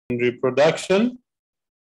reproduction.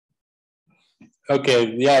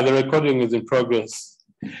 Okay, yeah, the recording is in progress.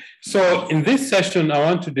 So in this session, I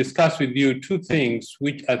want to discuss with you two things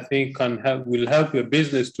which I think will help your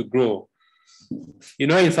business to grow. You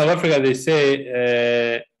know, in South Africa, they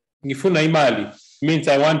say, ngifuna imali, means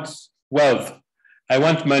I want wealth, I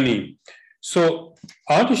want money. So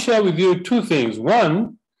I want to share with you two things.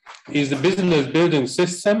 One is the business building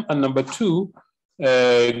system, and number two,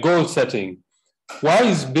 goal setting. Why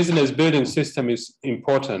is business building system is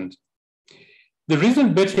important? The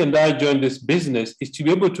reason Betty and I joined this business is to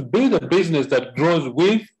be able to build a business that grows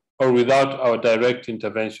with or without our direct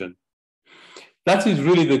intervention. That is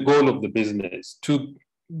really the goal of the business, to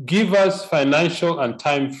give us financial and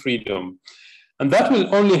time freedom. And that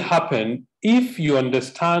will only happen if you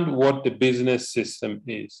understand what the business system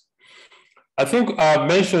is. I think I've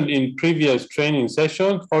mentioned in previous training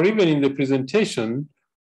sessions or even in the presentation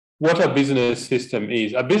what a business system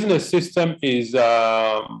is. A business system is,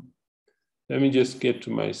 let me just get to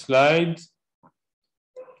my slides.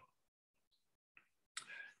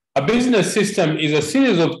 A business system is a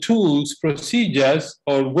series of tools, procedures,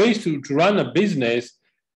 or ways to run a business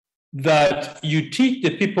that you teach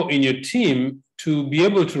the people in your team to be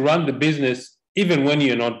able to run the business even when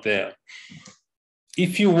you're not there.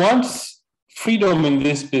 If you want freedom in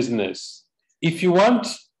this business, if you want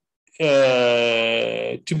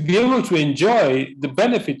to be able to enjoy the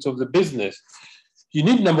benefits of the business, you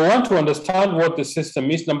need, number one, to understand what the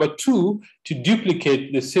system is. Number two, to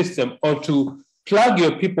duplicate the system or to plug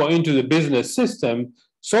your people into the business system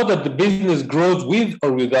so that the business grows with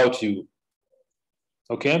or without you.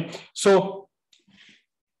 Okay? So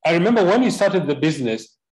I remember when we started the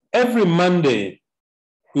business, every Monday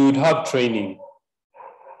we would have training.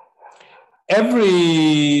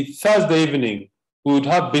 Every Thursday evening, we would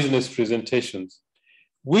have business presentations.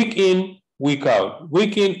 Week in, week out,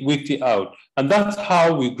 week in, week out. And that's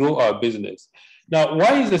how we grow our business. Now,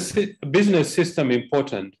 why is a business system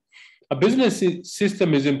important? A business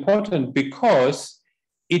system is important because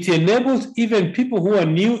it enables even people who are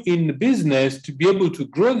new in the business to be able to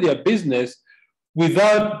grow their business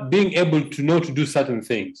without being able to know to do certain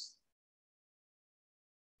things.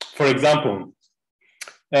 For example,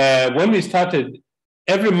 when we started,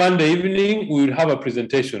 every Monday evening, we would have a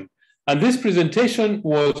presentation. And this presentation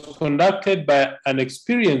was conducted by an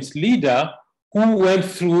experienced leader who went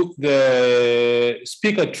through the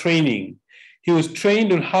speaker training. He was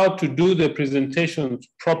trained on how to do the presentations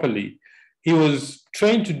properly. He was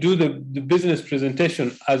trained to do the business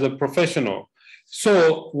presentation as a professional.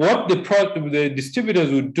 So what the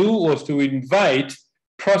distributors would do was to invite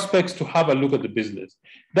prospects to have a look at the business.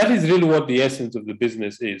 That is really what the essence of the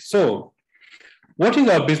business is. So what is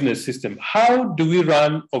our business system? How do we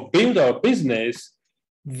run or build our business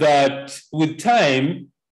that with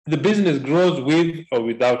time, the business grows with or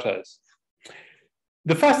without us?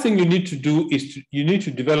 The first thing you need to do is you need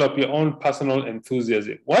to develop your own personal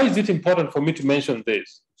enthusiasm. Why is it important for me to mention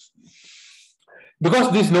this?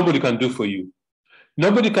 Because this nobody can do for you.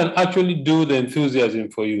 Nobody can actually do the enthusiasm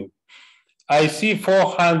for you. I see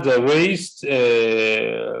 4 hands are raised.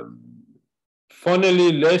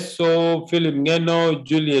 Foneli, Leso, Philip Ngeno,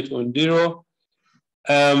 Juliet Ondiro.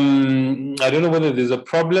 I don't know whether there's a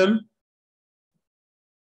problem.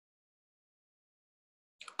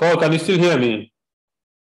 Paul, can you still hear me?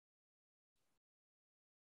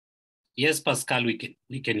 Yes, Pascal, we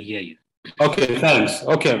can hear you. Okay, thanks.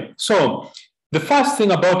 Okay, so the first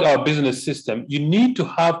thing about our business system, you need to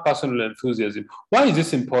have personal enthusiasm. Why is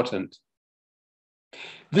this important?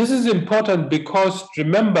 This is important because,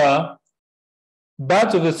 remember,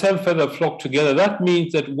 birds of the same feather flock together. That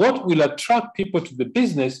means that what will attract people to the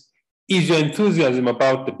business is your enthusiasm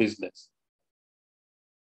about the business.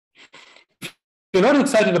 If you're not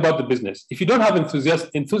excited about the business, if you don't have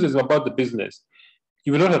enthusiasm about the business,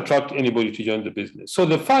 you will not attract anybody to join the business. So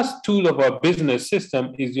the first tool of our business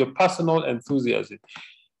system is your personal enthusiasm.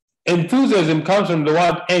 Enthusiasm comes from the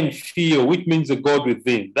word entheo, which means the God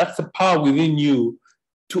within. That's the power within you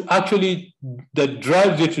to actually, that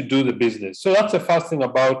drives you to do the business. So that's the first thing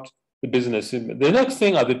about the business system. The next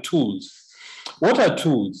thing are the tools. What are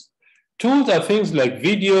tools? Tools are things like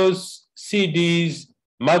videos, CDs,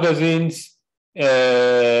 magazines,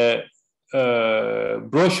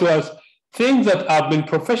 brochures, things that have been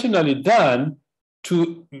professionally done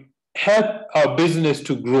to help our business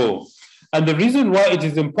to grow. And the reason why it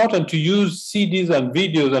is important to use CDs and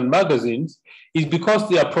videos and magazines is because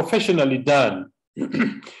they are professionally done.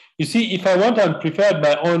 You see, if I want and prepared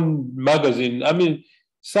my own magazine, I mean,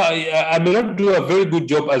 so I may not do a very good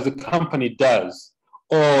job as the company does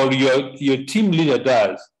or your team leader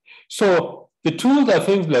does. So The tools are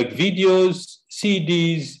things like videos,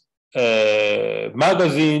 CDs,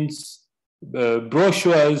 magazines,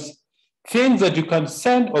 brochures, things that you can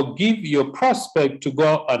send or give your prospect to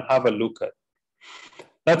go and have a look at.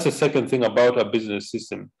 That's the second thing about a business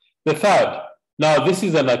system. The third, now this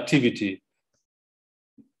is an activity.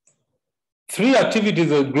 Two activities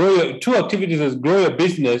that grow your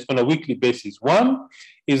business on a weekly basis. One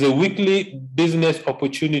is a weekly business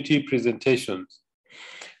opportunity presentations.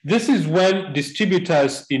 This is when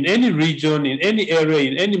distributors in any region, in any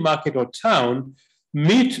area, in any market or town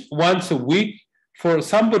meet once a week for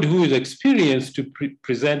somebody who is experienced to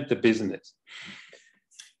present the business.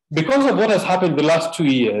 Because of what has happened the last 2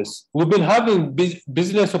 years, we've been having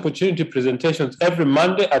business opportunity presentations every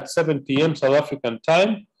Monday at 7 p.m. South African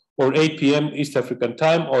time, or 8 p.m. East African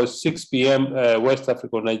time, or 6 p.m. West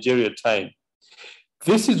Africa or Nigeria time.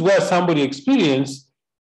 This is where somebody experienced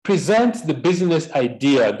presents the business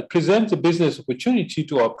idea, presents the business opportunity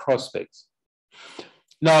to our prospects.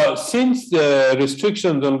 Now, since the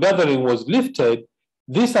restrictions on gathering was lifted,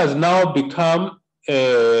 this has now become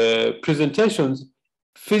presentations,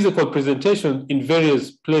 physical presentations in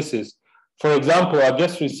various places. For example, I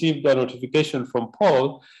just received a notification from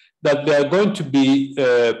Paul that there are going to be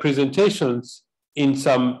presentations in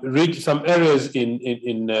some areas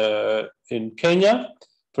in Kenya.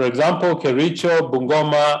 For example, Kericho,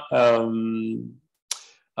 Bungoma,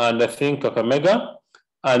 and I think Kakamega.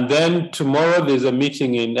 And then tomorrow there's a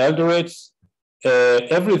meeting in Eldoret.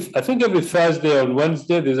 I think every Thursday or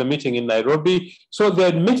Wednesday there's a meeting in Nairobi. So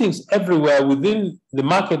there are meetings everywhere within the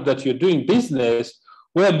market that you're doing business,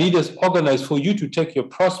 where leaders organize for you to take your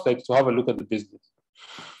prospects to have a look at the business.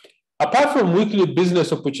 Apart from weekly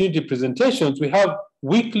business opportunity presentations, we have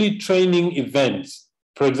weekly training events.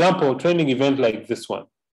 For example, training event like this one.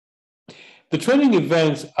 The training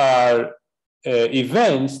events are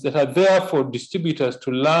events that are there for distributors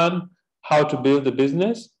to learn how to build the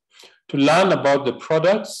business, to learn about the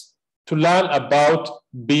products, to learn about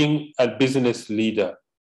being a business leader.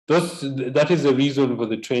 That is the reason for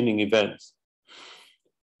the training events.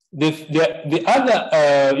 The other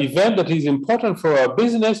event that is important for our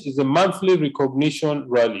business is the monthly recognition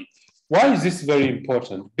rally. Why is this very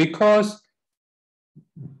important? Because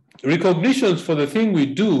recognitions for the thing we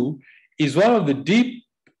do is one of the deep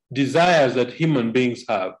desires that human beings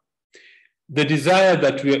have. The desire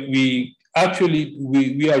that we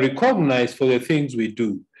are recognized for the things we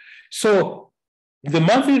do. So the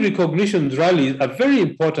monthly recognitions rallies are very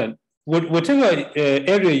important. Whatever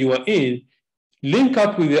area you are in, link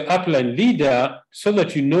up with the upline leader so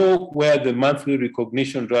that you know where the monthly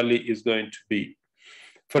recognition rally is going to be.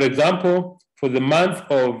 For example, for the month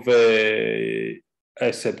of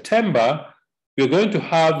September, we're going to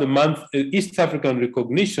have the East African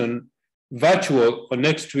recognition virtual on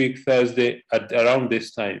next week, Thursday, at around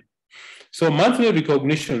this time. So monthly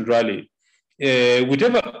recognition rally,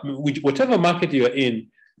 whatever market you're in.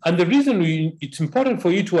 And the reason it's important for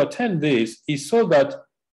you to attend this is so that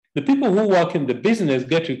the people who work in the business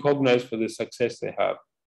get recognized for the success they have.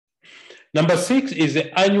 Number 6 is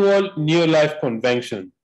the annual Neolife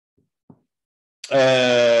convention.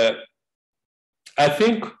 I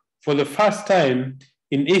think for the first time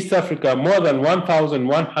in East Africa, more than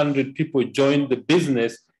 1,100 people joined the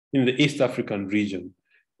business in the East African region.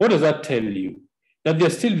 What does that tell you? That there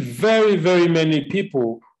are still very, very many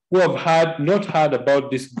people who have not heard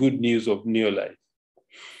about this good news of Neolife.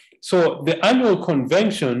 So the annual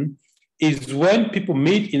convention is when people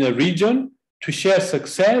meet in a region to share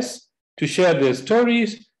success, to share their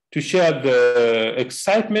stories, to share the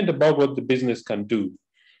excitement about what the business can do.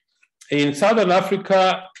 In Southern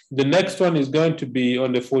Africa, the next one is going to be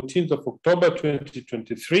on the 14th of October,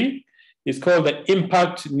 2023. It's called the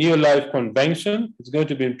Impact Neolife Convention. It's going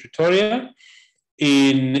to be in Pretoria.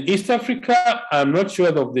 In East Africa, I'm not sure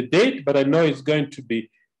of the date, but I know it's going to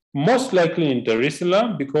be most likely in Dar es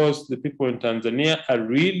Salaam, because the people in Tanzania are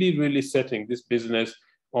really, really setting this business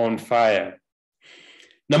on fire.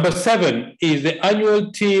 Number 7 is the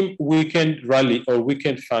annual team weekend rally or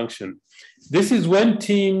weekend function. This is when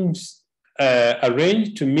teams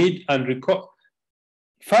arrange to meet and record.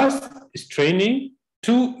 First is training,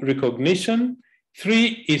 2, recognition,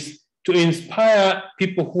 3 is to inspire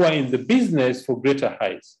people who are in the business for greater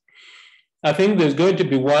heights. I think there's going to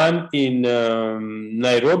be one in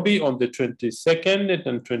Nairobi on the 22nd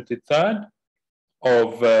and 23rd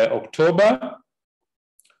of October.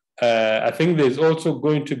 I think there's also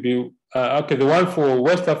going to be, the one for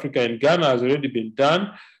West Africa and Ghana has already been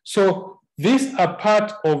done. So these are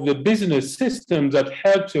part of the business systems that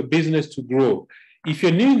helps your business to grow. If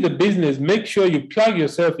you're new in the business, make sure you plug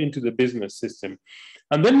yourself into the business system.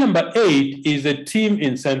 And then number 8 is a team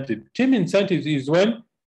incentive. Team incentives is when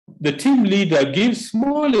the team leader gives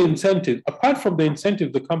small incentives, apart from the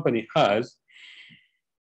incentive the company has.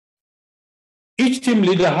 Each team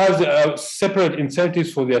leader has separate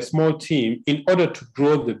incentives for their small team in order to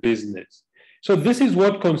grow the business. So this is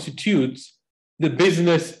what constitutes the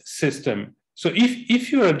business system. So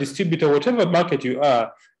if you're a distributor, whatever market you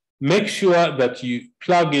are, make sure that you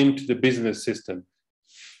plug into the business system.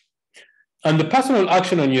 And the personal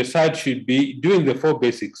action on your side should be doing the 4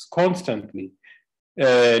 basics constantly.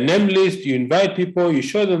 Name list, you invite people, you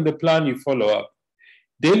show them the plan, you follow up.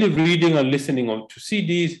 Daily reading and listening to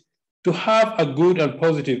CDs, to have a good and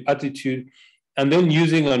positive attitude, and then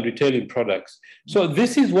using and retailing products. So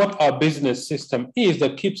this is what our business system is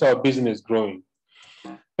that keeps our business growing.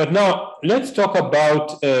 But now let's talk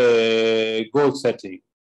about goal setting.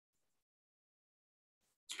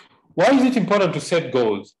 Why is it important to set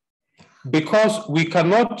goals? Because we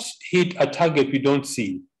cannot hit a target we don't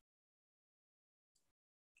see.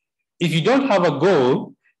 If you don't have a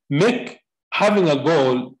goal, make having a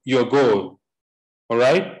goal your goal, all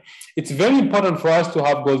right? It's very important for us to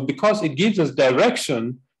have goals because it gives us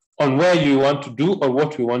direction on where you want to do or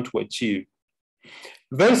what we want to achieve.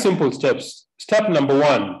 Very simple steps. Step number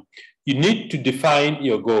 1, you need to define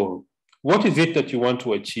your goal. What is it that you want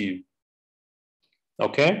to achieve?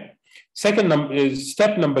 Okay? Step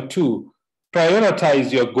number 2,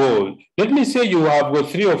 prioritize your goal. Let me say you have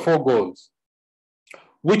 3 or 4 goals.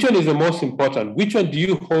 Which one is the most important? Which one do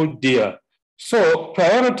you hold dear? So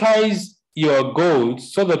prioritize your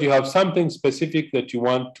goals so that you have something specific that you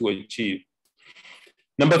want to achieve.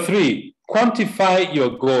 Number 3, quantify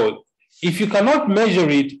your goal. If you cannot measure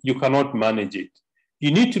it, you cannot manage it.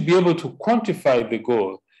 You need to be able to quantify the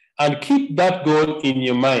goal and keep that goal in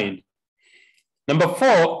your mind. Number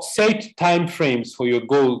 4, set time frames for your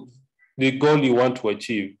goal, the goal you want to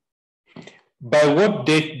achieve. By what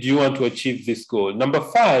date do you want to achieve this goal? Number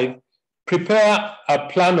 5, prepare a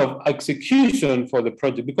plan of execution for the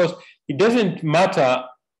project, because it doesn't matter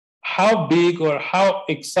how big or how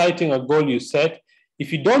exciting a goal you set.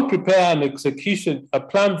 If you don't prepare a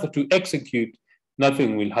plan to execute,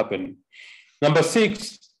 nothing will happen. Number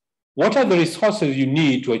 6, what are the resources you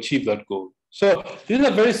need to achieve that goal? So these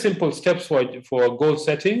are very simple steps for goal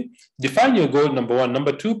setting. Define your goal, number 1.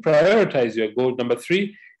 Number 2, prioritize your goal. Number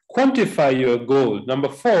 3, quantify your goal. Number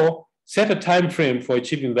 4, set a time frame for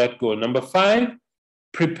achieving that goal. Number 5,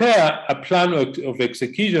 prepare a plan of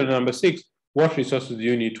execution. Number 6, what resources do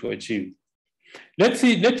you need to achieve? Let's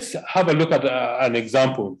have a look at an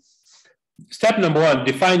example. Step number 1,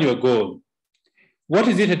 define your goal. What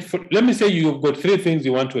is it? Let me say you've got 3 things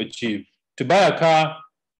you want to achieve: to buy a car,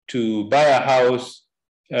 to buy a house.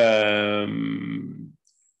 Let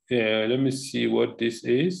me see what this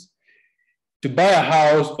is. To buy a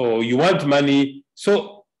house, or you want money.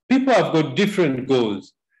 So people have got different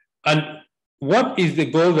goals. And what is the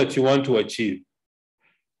goal that you want to achieve?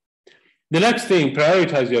 The next thing,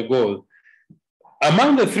 prioritize your goal.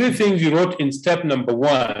 Among the 3 things you wrote in step number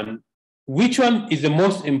 1, which one is the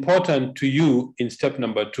most important to you in step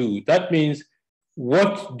number 2? That means,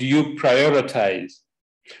 what do you prioritize?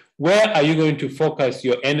 Where are you going to focus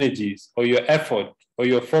your energies or your effort or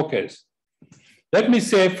your focus? Let me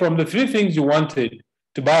say, from the 3 things you wanted,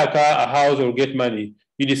 to buy a car, a house, or get money,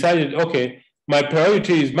 you decided, okay, my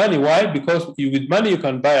priority is money. Why? Because with money you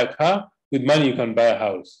can buy a car, with money you can buy a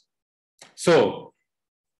house. So,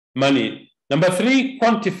 money. Number 3,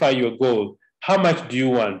 quantify your goal. How much do you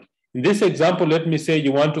want? In this example, let me say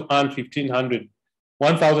you want to earn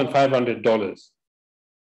 $1,500.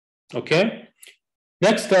 Okay?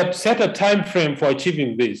 Next step, set a time frame for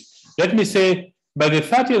achieving this. Let me say by the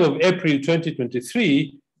 30th of April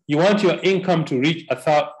 2023, you want your income to reach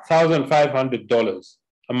 $1,500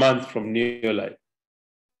 a month from Neolife.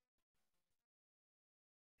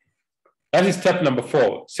 That is step number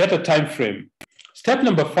 4, set a time frame. Step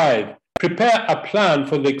number 5, prepare a plan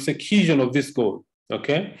for the execution of this goal,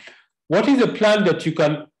 okay? What is a plan that you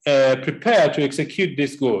can prepare to execute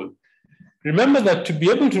this goal? Remember that to be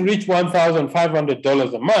able to reach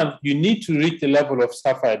 $1,500 a month, you need to reach the level of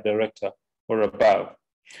Sapphire Director or above.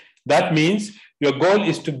 That means your goal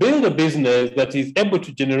is to build a business that is able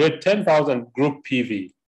to generate 10,000 group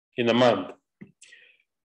PV in a month.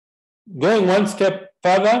 Going one step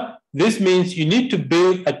further, this means you need to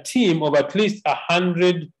build a team of at least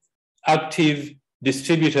 100 active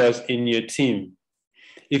distributors in your team.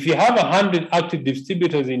 If you have 100 active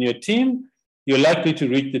distributors in your team, you're likely to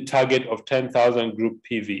reach the target of 10,000 group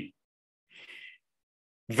PV.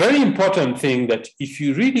 Very important thing that if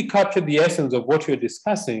you really capture the essence of what you're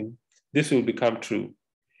discussing, this will become true.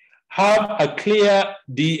 have a clear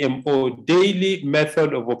DMO, daily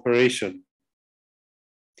method of operation.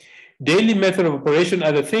 Daily method of operation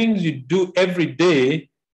are the things you do every day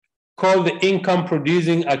called the income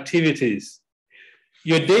producing activities.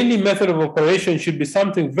 Your daily method of operation should be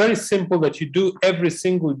something very simple that you do every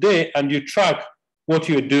single day and you track what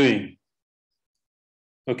you're doing.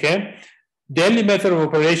 Okay? Daily method of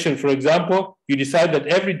operation, for example, you decide that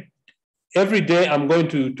every day I'm going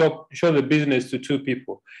to show the business to 2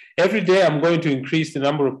 people. Every day I'm going to increase the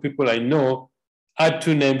number of people I know, add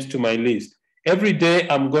 2 names to my list. Every day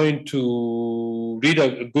I'm going to read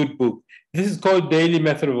a good book. This is called daily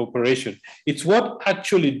method of operation. It's what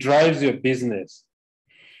actually drives your business.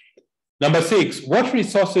 Number 6, what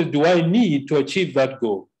resources do I need to achieve that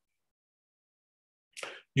goal?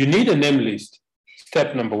 You need a name list,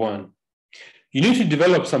 step number 1. You need to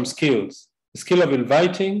develop some skills, the skill of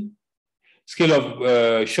inviting, skill of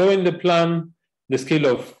showing the plan, the skill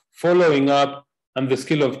of following up, and the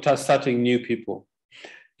skill of starting new people.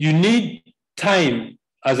 You need time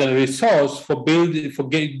as a resource for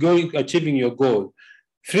achieving your goal.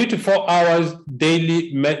 3 to 4 hours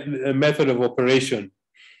daily method of operation.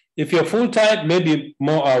 If you're full-time, maybe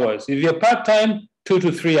more hours. If you're part-time, 2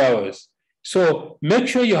 to 3 hours. So make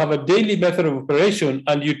sure you have a daily method of operation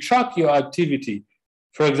and you track your activity.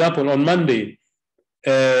 For example, on Monday,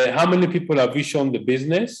 how many people have you shown the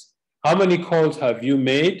business? How many calls have you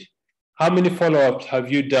made? How many follow-ups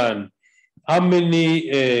have you done? How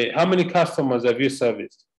many customers have you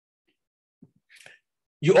serviced?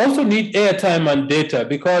 You also need airtime and data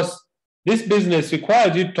because this business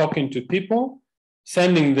requires you talking to people,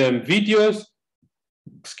 sending them videos,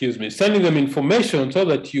 sending them information so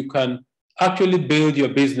that you can actually build your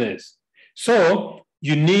business. So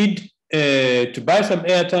you need to buy some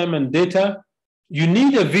airtime and data. You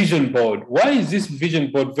need a vision board. Why is this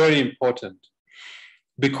vision board very important?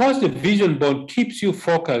 Because the vision board keeps you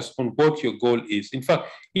focused on what your goal is. In fact,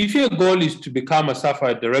 if your goal is to become a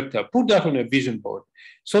Sapphire director, put that on a vision board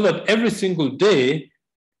so that every single day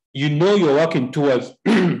you know you're working towards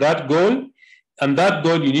that goal, and that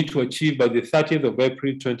goal you need to achieve by the 30th of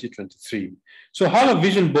April, 2023. So have a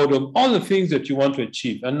vision board of all the things that you want to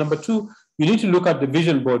achieve. And number 2, you need to look at the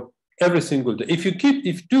vision board every single day. If you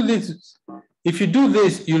do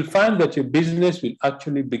this, you'll find that your business will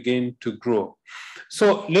actually begin to grow.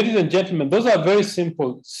 So, ladies and gentlemen, those are very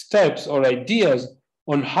simple steps or ideas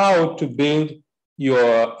on how to build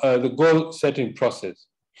your the goal setting process.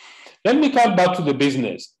 Let me come back to the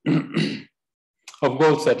business of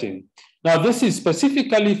goal setting. Now, this is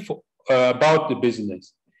specifically about the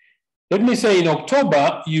business. Let me say in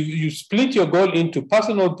October, you split your goal into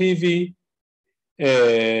personal PV,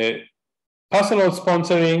 personal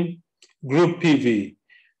sponsoring, group PV.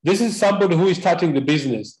 This is somebody who is starting the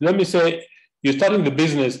business. Let me say you're starting the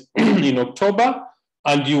business in October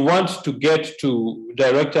and you want to get to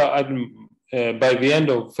director by the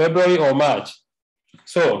end of February or March.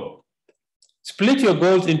 So split your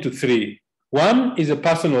goals into 3. 1 is a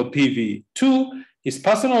personal PV, 2 is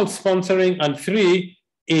personal sponsoring, and 3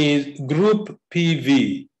 is group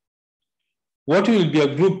PV. What will be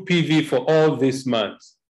a group PV for all these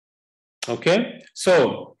months? Okay,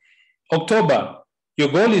 so October, your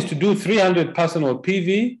goal is to do 300 personal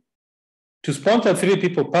PV, to sponsor 3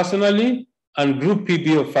 people personally, and group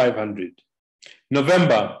PV of 500.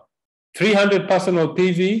 November, 300 personal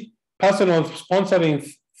PV, personal sponsoring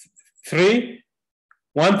 3,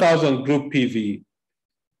 1,000 group PV.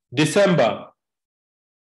 December,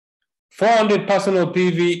 400 personal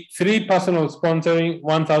PV, 3 personal sponsoring,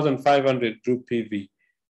 1,500 group PV.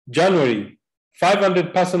 January,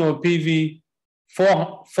 500 personal PV,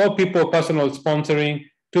 4 people personal sponsoring,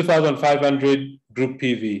 2,500 group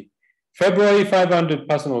PV. February, 500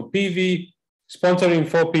 personal PV, sponsoring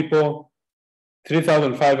 4 people,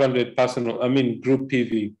 3,500 group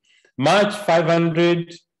PV. March,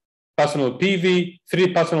 500 personal PV,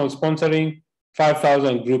 3 personal sponsoring,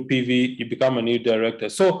 5,000 group PV, you become a new director.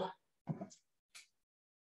 So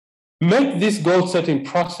make this goal setting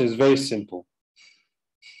process very simple.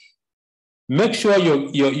 Make sure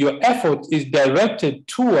your effort is directed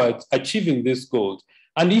towards achieving these goals.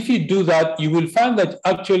 And if you do that, you will find that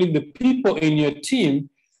actually the people in your team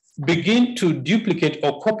begin to duplicate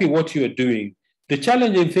or copy what you are doing. The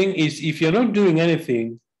challenging thing is if you're not doing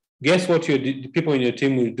anything, guess what the people in your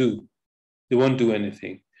team will do? They won't do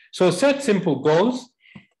anything. So set simple goals,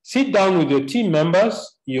 sit down with your team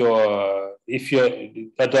members, if you're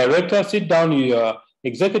a director, sit down with your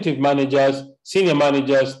executive managers, senior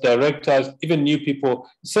managers, directors, even new people.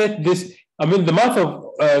 Set this. I mean, the month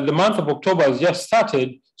of October has just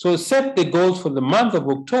started, so set the goals for the month of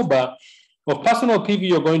October of personal PV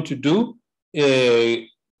you're going to do,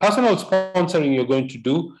 personal sponsoring you're going to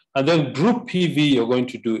do, and then group PV you're going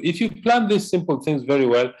to do. If you plan these simple things very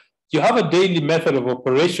well, you have a daily method of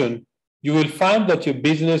operation, you will find that your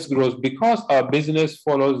business grows because our business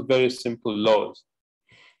follows very simple laws.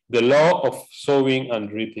 The law of sowing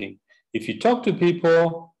and reaping. If you talk to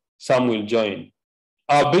people, some will join.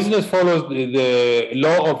 Our business follows the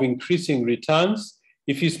law of increasing returns.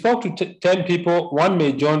 If you spoke to 10 people, one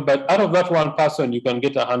may join, but out of that one person, you can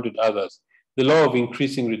get 100 others. The law of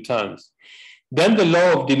increasing returns. Then the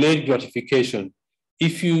law of delayed gratification.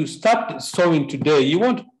 If you start sowing today, you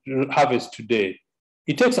won't harvest today.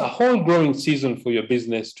 It takes a whole growing season for your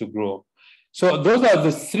business to grow. So those are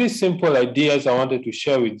the three simple ideas I wanted to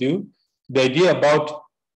share with you. The idea about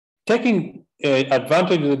taking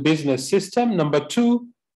advantage of the business system. Number two,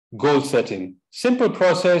 goal setting. Simple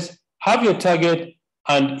process, have your target,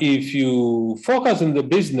 and if you focus on the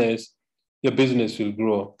business, your business will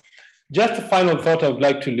grow. Just a final thought I would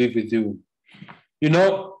like to leave with you. You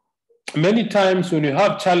know, many times when you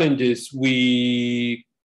have challenges, we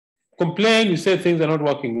complain, we say things are not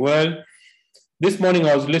working well. This morning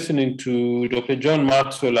I was listening to Dr. John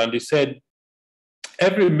Maxwell, and he said,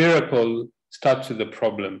 every miracle starts with a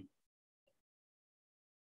problem.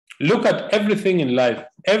 Look at everything in life.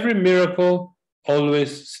 Every miracle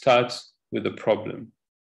always starts with a problem.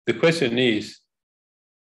 The question is,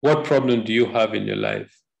 what problem do you have in your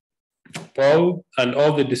life? Paul and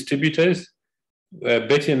all the distributors,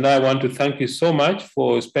 Betty and I want to thank you so much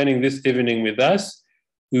for spending this evening with us.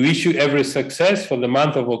 We wish you every success for the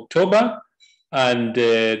month of October. And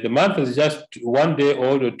the month is just 1 day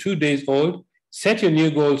old or 2 days old. Set your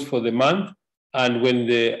new goals for the month. And when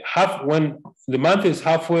the month is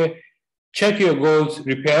halfway, check your goals,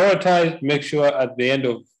 reprioritize, make sure at the end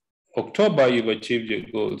of October you've achieved your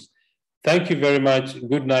goals. Thank you very much.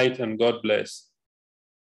 Good night and God bless.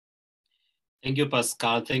 Thank you,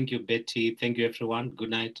 Pascal. Thank you, Betty. Thank you, everyone.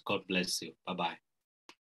 Good night. God bless you. Bye-bye.